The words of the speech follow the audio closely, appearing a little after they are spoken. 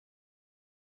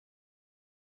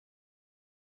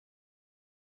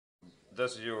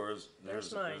That's yours.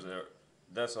 There's mine.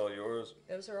 That's all yours?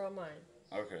 Those are all mine.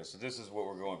 Okay, so this is what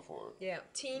we're going for. Yeah,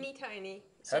 teeny tiny.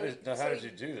 How did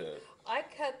you do that? I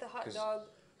cut the hot dog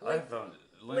I found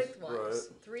lengthwise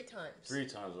 3 times. 3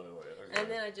 times that way. Okay. And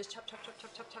then I just chop, chop, chop,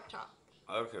 chop, chop, chop, chop.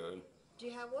 Okay. Do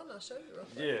you have one? I'll show you real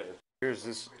quick. Yeah. Here's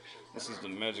this. This is the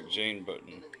Magic Jane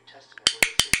button.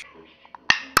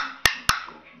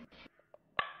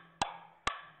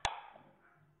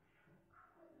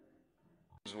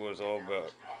 This is what it's all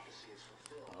about.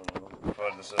 I don't know.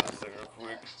 Find this other thing real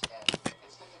quick.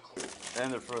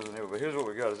 And they're frozen here. But here's what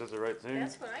we got. Is that the right thing?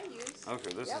 That's what I use.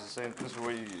 Okay, this is the same. This is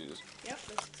what you use. Yep,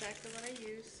 that's exactly what I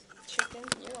use. Chicken,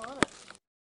 you're on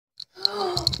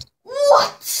it.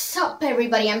 What's up,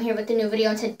 everybody? I'm here with a new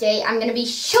video, and today I'm going to be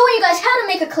showing you guys how to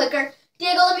make a clicker.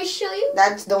 Diego, let me show you.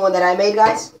 That's the one that I made,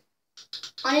 guys.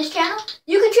 On his channel,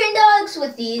 you can train dogs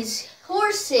with these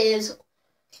horses.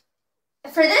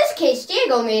 For this case,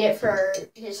 Diego made it for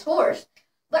his horse,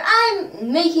 but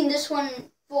I'm making this one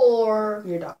for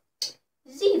your dog,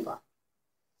 Ziva.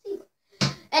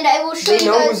 And I will show you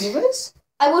guys. Do you know who Ziva is?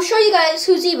 I will show you guys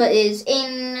who Ziva is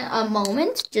in a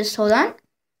moment. Just hold on.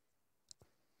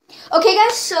 Okay,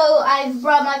 guys, so I've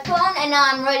brought my phone, and now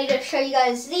I'm ready to show you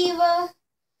guys Ziva.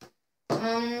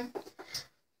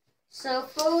 So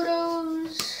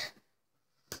photos,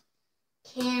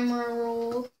 camera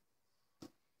roll.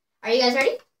 Are you guys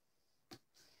ready?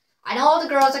 I know all the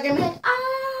girls are gonna be like,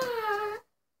 ah.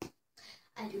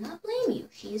 I do not blame you.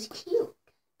 She is cute.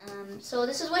 So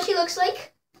this is what she looks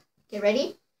like. Get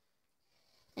ready.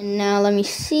 And now let me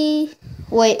see.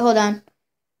 Wait, hold on.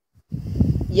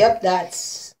 Yep,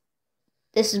 that's.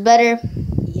 This is better.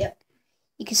 Yep.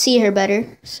 You can see her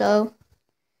better. So,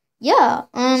 yeah.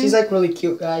 She's like really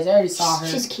cute, guys. I already saw her.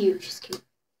 She's cute. She's cute.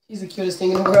 She's the cutest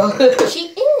thing in the world.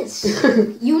 She is.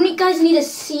 You guys need to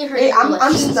see her. Hey,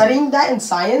 I'm studying that in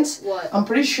science. What? I'm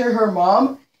pretty sure her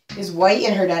mom is white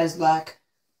and her dad is black.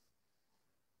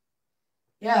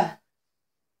 Yeah.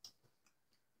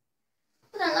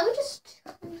 Hold on, let me just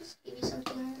give you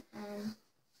something.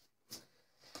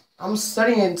 I'm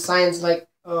studying in science, like,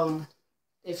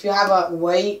 if you have a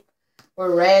white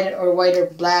or red or white or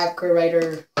black or red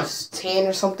or tan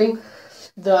or something,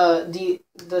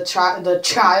 the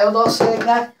child also like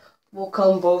that will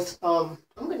come both, I'm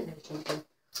gonna do something.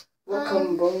 Will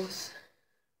come both.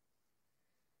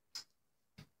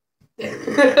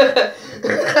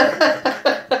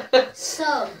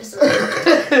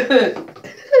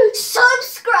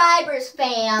 Subscribers,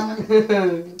 fam.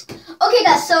 Okay,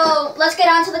 guys, so let's get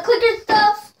on to the clicker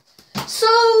stuff. So,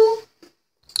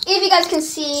 if you guys can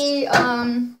see,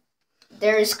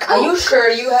 there's Coke. Are you sure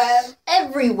you have?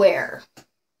 Everywhere.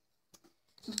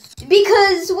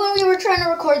 Because when we were trying to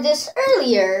record this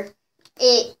earlier,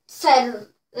 it said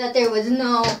that there was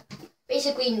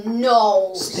basically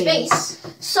no space.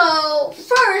 So,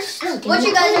 first, what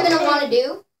you guys are going to want to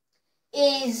do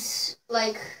is,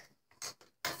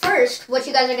 what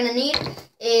you guys are going to need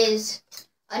is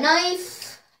a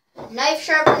knife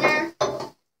sharpener,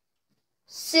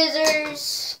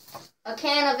 scissors, a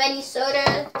can of any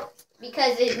soda,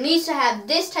 because it needs to have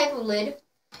this type of lid,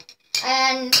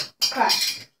 and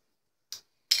crash.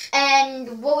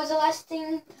 And what was the last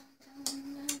thing?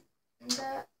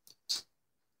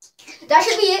 That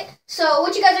should be it. So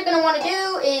what you guys are going to want to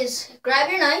do is grab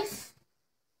your knife.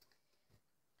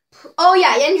 Oh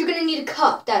yeah, and you're going to need a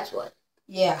cup, that's what.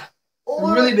 Yeah,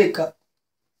 a really big cup.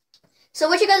 So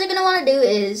what you guys are going to want to do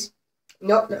is...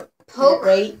 Nope. Poke.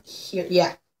 Right here,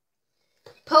 yeah.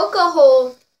 Poke a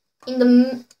hole in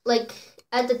the,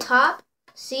 at the top.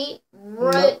 See?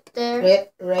 Right there.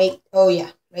 Right. Oh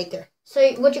yeah, right there. So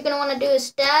what you're going to want to do is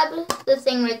stab the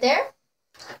thing right there.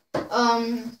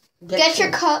 Get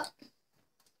your cup.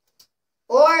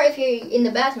 Or if you're in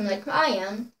the bathroom like I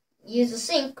am, use the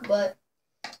sink, but...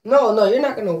 No, you're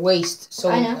not going to waste so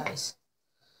many, guys.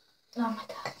 Oh my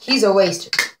god. He's a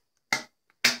waster.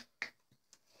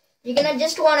 You're going to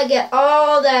just want to get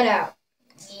all that out.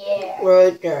 Yeah.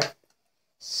 Right there.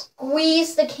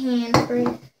 Squeeze the can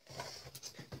for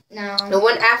now. And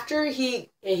when after he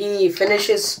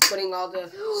finishes putting all the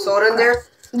soda in there,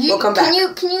 we'll come back.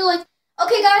 Can you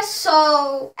okay guys,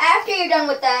 so after you're done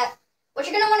with that, what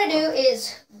you're going to want to do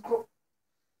is...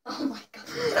 Oh my god.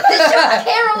 Show the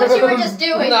camera what you were just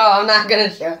doing. No, I'm not going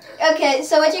to show. Okay,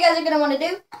 so what you guys are going to want to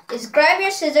do is grab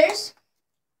your scissors.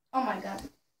 Oh my god.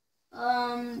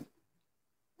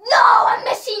 No, I'm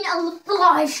missing a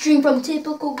live stream from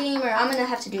Typical Gamer. I'm going to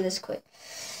have to do this quick.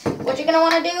 What you're going to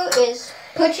want to do is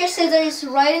put your scissors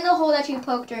right in the hole that you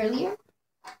poked earlier.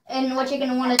 And what you're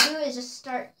going to want to do is just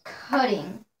start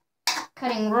cutting.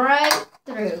 cutting right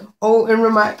through. Oh, and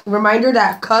reminder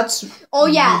that cuts. Oh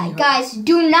yeah, really guys,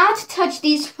 do not touch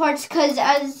these parts because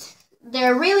as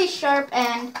they're really sharp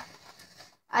and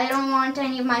I don't want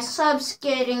any of my subs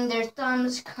getting their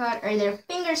thumbs cut or their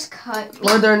fingers cut.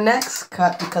 Or their necks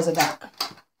cut because of that.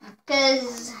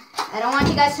 Because I don't want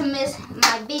you guys to miss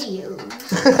my videos.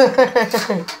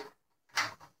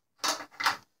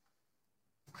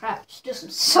 Crap, there's still some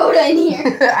soda in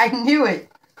here. I knew it.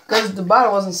 Because the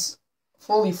bottle wasn't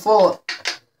fully full.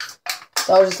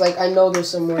 So I was just like, I know there's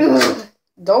some more.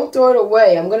 Don't throw it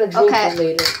away. I'm going to drink it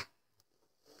later.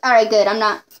 Alright, good. I'm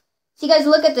not. So you guys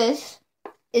look at this.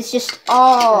 It's just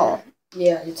all.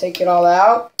 Yeah, you take it all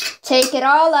out. Take it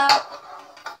all out.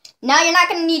 Now you're not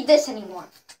going to need this anymore.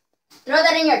 Throw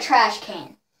that in your trash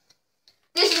can.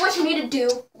 This is what you need to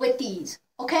do with these,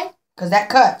 okay? Because that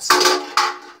cuts.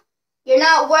 You're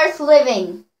not worth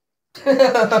living.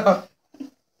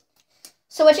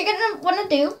 So what you're going to want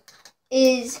to do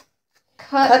is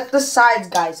cut the sides,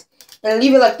 guys. And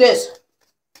leave it like this.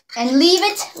 And leave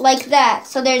it like that.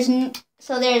 So there's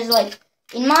like,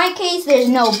 in my case, there's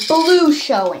no blue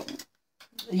showing.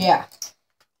 Yeah.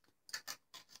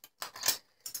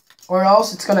 Or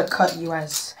else it's going to cut you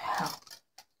as hell.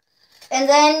 And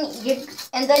then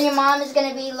your mom is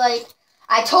gonna be like,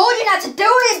 I told you not to do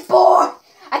it, boy.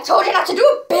 I told you not to do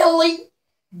it, Billy.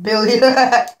 Billy.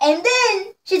 And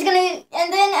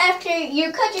then after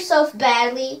you cut yourself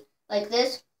badly like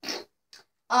this,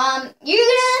 you're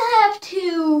gonna have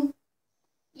to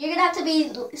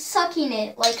be sucking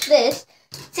it like this,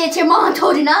 since your mom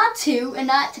told you not to and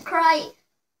not to cry.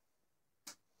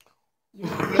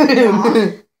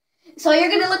 So you're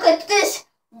gonna look like this.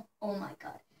 Oh my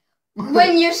god.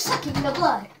 When you're sucking the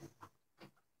blood.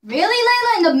 Really,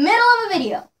 Layla? In the middle of a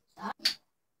video.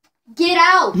 Get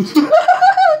out.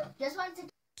 Just wanted to...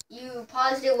 You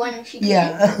paused it when she...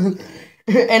 Yeah.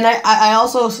 And I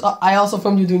also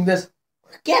filmed you doing this.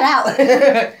 Get out.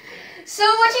 So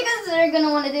what you guys are going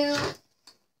to want to do...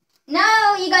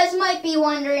 Now, you guys might be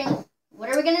wondering, what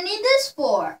are we going to need this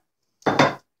for?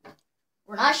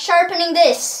 We're not sharpening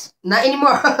this. Not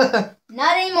anymore.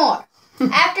 Not anymore.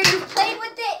 After you've played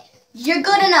with it, you're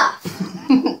good enough.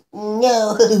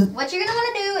 No. What you're going to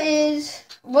want to do is,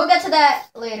 we'll get to that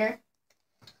later.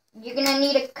 You're going to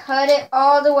need to cut it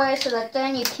all the way so that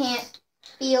then you can't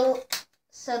feel.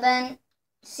 So then,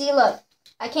 see, look,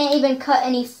 I can't even cut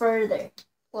any further.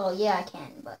 Well, yeah, I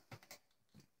can, but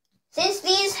since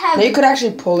these have... Now you could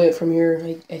actually pull it from here,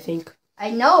 I think.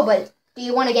 I know, but do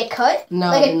you want to get cut? No.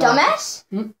 Like a dumbass?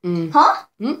 Mm-mm. Huh?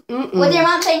 Mm-mm. With your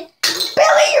mom saying,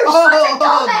 Billy, you're such a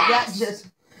dumbass!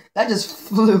 That just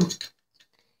flew.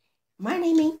 My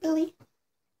name ain't Billy.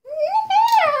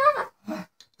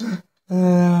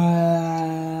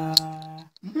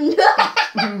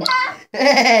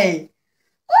 Hey!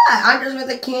 What? I'm just with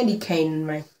a candy cane in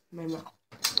my mouth.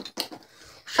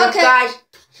 So Okay. guys,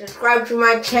 subscribe to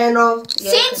my channel.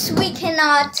 Since we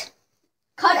cannot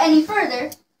cut any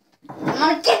further, I'm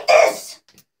gonna get this!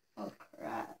 Oh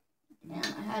crap. Man,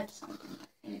 I had something in my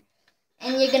finger.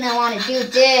 And you're gonna want to do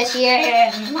this.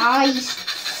 Yeah,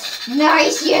 nice.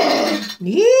 Nice, yeah.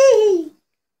 Yee.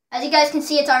 As you guys can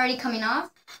see, it's already coming off.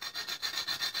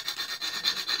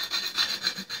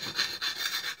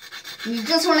 You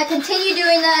just want to continue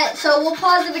doing that, so we'll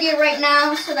pause the video right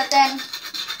now so that then...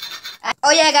 Oh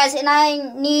yeah, guys, and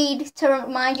I need to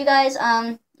remind you guys,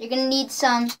 you're gonna need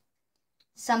some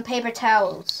paper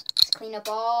towels to clean up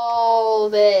all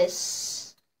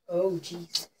this. Oh,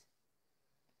 jeez.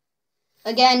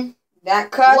 Again,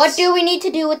 That cuts. what do we need to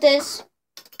do with this?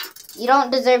 You don't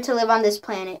deserve to live on this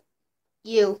planet.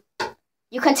 You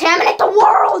contaminate the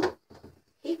world!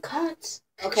 He cuts.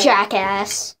 Okay.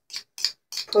 Jackass.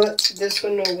 Put this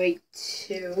one away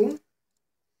too.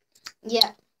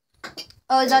 Yeah.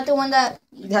 Oh, is that the one that...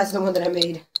 That's the one that I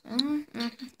made.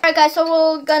 Alright guys, so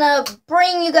we're gonna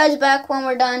bring you guys back when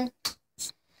we're done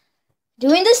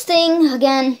doing this thing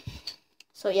again.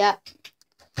 So yeah.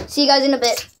 See you guys in a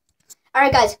bit.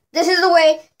 Alright guys, this is the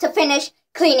way to finish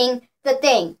cleaning the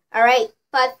thing. Alright?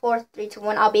 5, 4, 3, 2,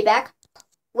 1. I'll be back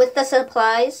with the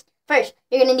supplies. First,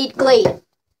 you're gonna need Glade.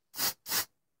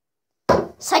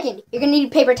 Second, you're gonna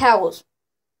need paper towels.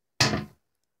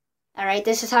 Alright,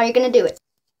 this is how you're gonna do it.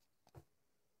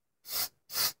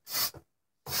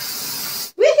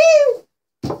 Woohoo!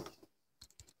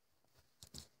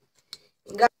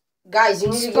 Guys, you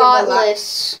need to give a lot.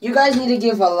 Spotless. You guys need to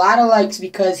give a lot of likes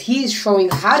because he's showing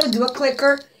how to do a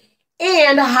clicker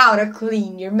and how to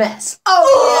clean your mess. Oh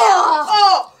yeah!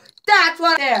 Oh, that's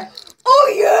what there.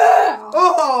 Oh yeah!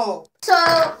 Oh. So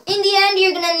in the end,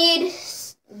 you're gonna need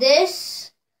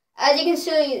this as you can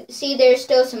see, there's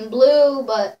still some blue,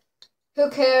 but who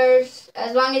cares?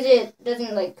 As long as it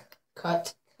doesn't like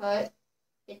Cut.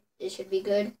 it should be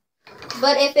good.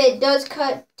 But if it does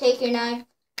cut, take your knife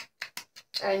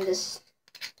and just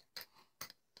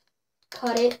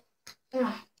cut it.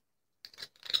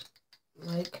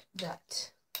 Like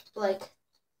that. Like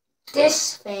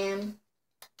this, fam.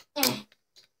 Okay.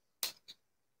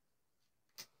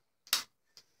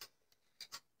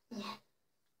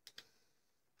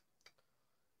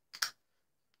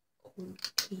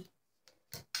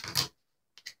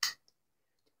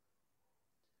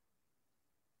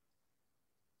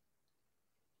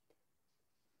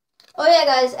 Oh yeah,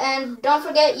 guys, and don't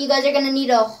forget, you guys are gonna need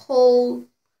a whole,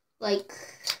 like,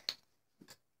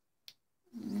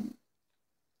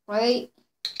 right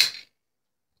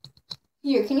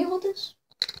here. Can you hold this?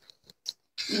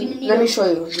 Let me show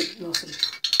you. No, sorry.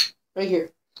 Right here.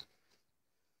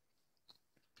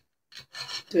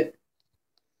 Do it.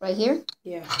 Right here?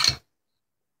 Yeah.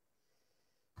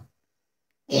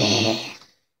 Yeah.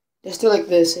 Just do like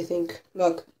this, I think.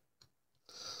 Look.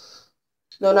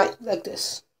 No, not like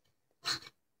this.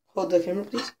 Hold the camera,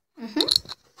 please.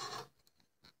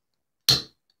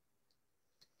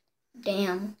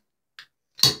 Damn.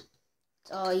 That's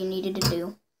all you needed to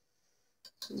do.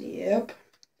 Yep.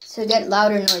 So get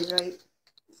louder noise, right?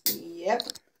 Yep.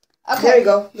 Okay. There you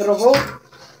go. Little hole.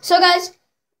 So guys,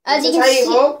 as you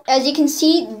can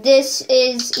see, this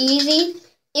is easy.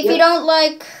 If you don't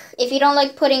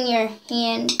like putting your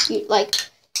hand, like,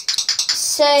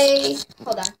 say,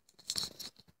 hold on.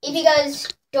 If you guys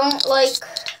don't like,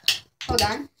 hold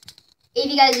on. If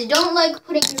you guys don't like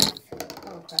putting your,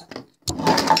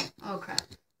 oh crap.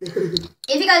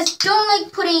 If you guys don't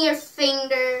like putting your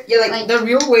finger, yeah, like the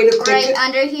real way to click right it.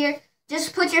 under here,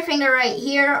 just put your finger right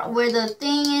here where the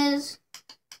thing is,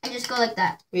 and just go like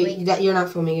that. Wait. You're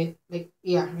not filming it. Like,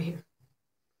 yeah, right here.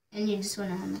 And you just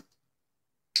want to.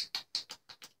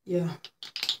 Yeah.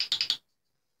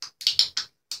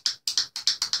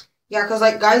 Yeah, because,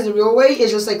 like, guys, the real way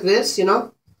is just like this, you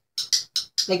know?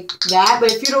 Like that.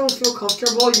 But if you don't feel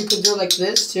comfortable, you could do it like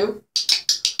this, too.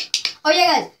 Oh,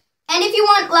 yeah, guys. And if you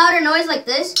want louder noise like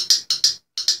this,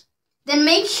 then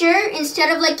make sure, instead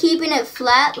of, like, keeping it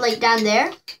flat, like, down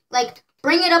there, like,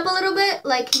 bring it up a little bit.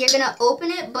 Like, you're going to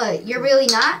open it, but you're really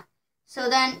not. So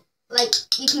then, like,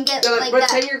 you can get, like that.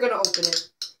 Pretend you're going to open it.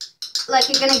 Like,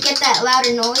 you're going to get that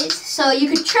louder noise. So you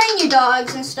could train your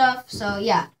dogs and stuff. So,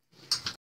 yeah.